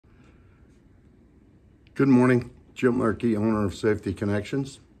Good morning, Jim Larkey, owner of Safety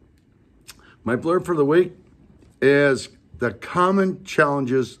Connections. My blurb for the week is the common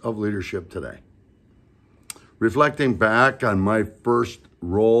challenges of leadership today. Reflecting back on my first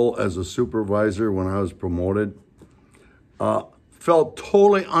role as a supervisor when I was promoted, felt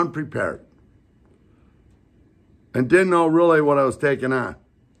totally unprepared and didn't know really what I was taking on,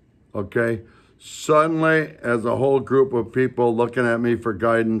 okay? Suddenly, as a whole group of people looking at me for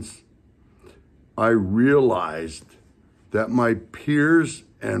guidance, I realized that my peers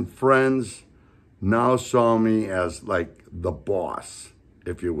and friends now saw me as like the boss,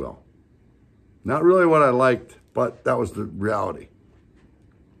 if you will. Not really what I liked, but that was the reality.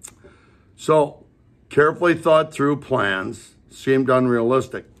 So, carefully thought through plans seemed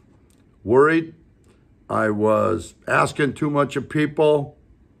unrealistic. Worried I was asking too much of people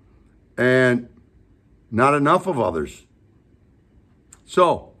and not enough of others.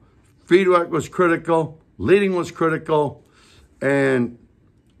 So, feedback was critical, leading was critical, and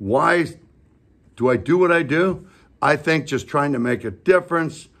why do I do what I do? I think just trying to make a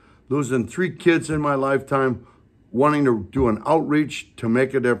difference, losing 3 kids in my lifetime, wanting to do an outreach to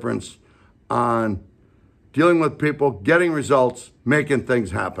make a difference on dealing with people, getting results, making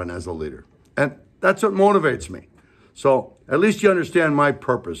things happen as a leader. And that's what motivates me. So at least you understand my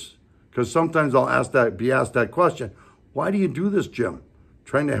purpose, because sometimes I'll be asked that question, why do you do this, Jim?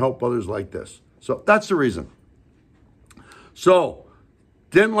 Trying to help others like this. So that's the reason. So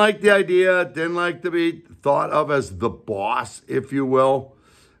didn't like the idea, didn't like to be thought of as the boss, if you will.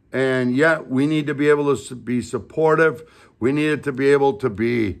 And yet we need to be able to be supportive. We needed to be able to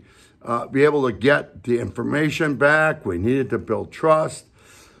be able to get the information back. We needed to build trust.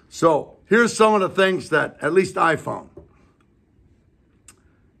 So here's some of the things that at least I found.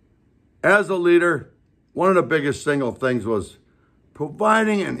 As a leader, one of the biggest single things was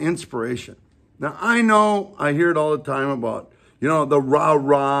providing an inspiration. Now, I know I hear it all the time about, the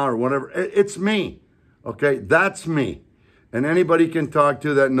rah-rah or whatever. It's me, okay? That's me. And anybody can talk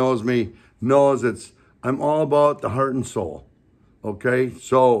to that knows me knows I'm all about the heart and soul, okay?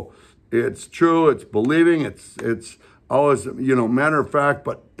 So it's true, it's believing, it's always, matter of fact,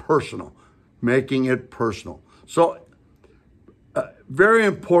 but personal, making it personal. So very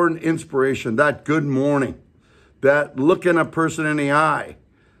important inspiration, that good morning, that looking a person in the eye,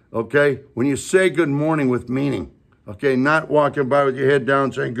 okay? When you say good morning with meaning, okay? Not walking by with your head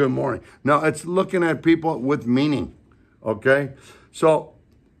down saying good morning. No, it's looking at people with meaning, okay? So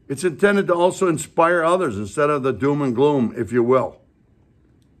it's intended to also inspire others instead of the doom and gloom, if you will.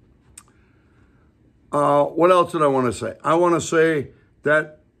 What else did I want to say? I want to say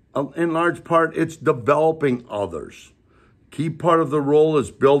that in large part, it's developing others. Key part of the role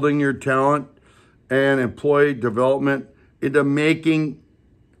is building your talent and employee development into making,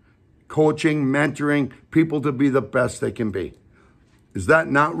 coaching, mentoring people to be the best they can be. Is that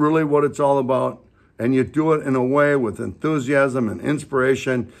not really what it's all about? And you do it in a way with enthusiasm and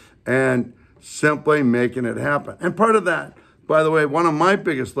inspiration and simply making it happen. And part of that, by the way, one of my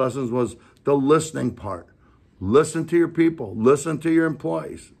biggest lessons was the listening part. Listen to your people. Listen to your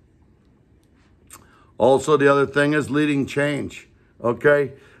employees. Also, the other thing is leading change,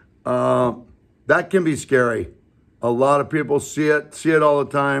 okay? That can be scary. A lot of people see it all the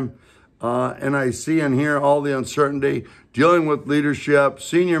time. And I see and hear all the uncertainty, dealing with leadership,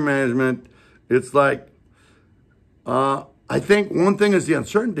 senior management. It's like, I think one thing is the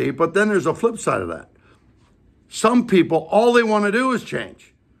uncertainty, but then there's a flip side of that. Some people, all they want to do is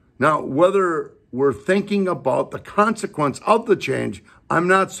change. Now, whether we're thinking about the consequence of the change, I'm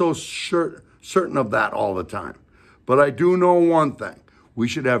not so certain of that all the time. But I do know one thing. We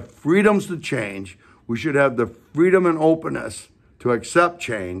should have freedoms to change. We should have the freedom and openness to accept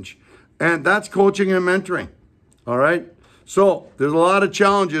change. And that's coaching and mentoring. All right? So there's a lot of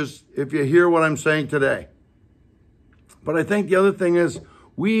challenges if you hear what I'm saying today. But I think the other thing is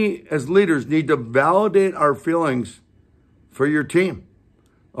we as leaders need to validate our feelings for your team.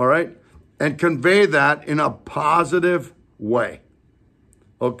 All right? And convey that in a positive way.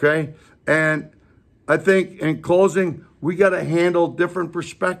 Okay? And I think in closing, we got to handle different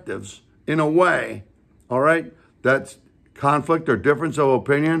perspectives in a way, all right, that's conflict or difference of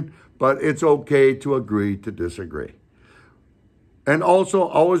opinion, but it's okay to agree to disagree. And also,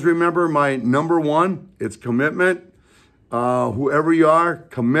 always remember my number one, it's commitment. Whoever you are,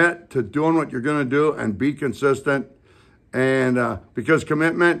 commit to doing what you're going to do and be consistent. And because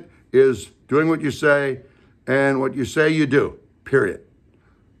commitment is doing what you say, and what you say you do, period.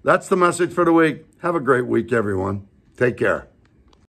 That's the message for the week. Have a great week, everyone. Take care.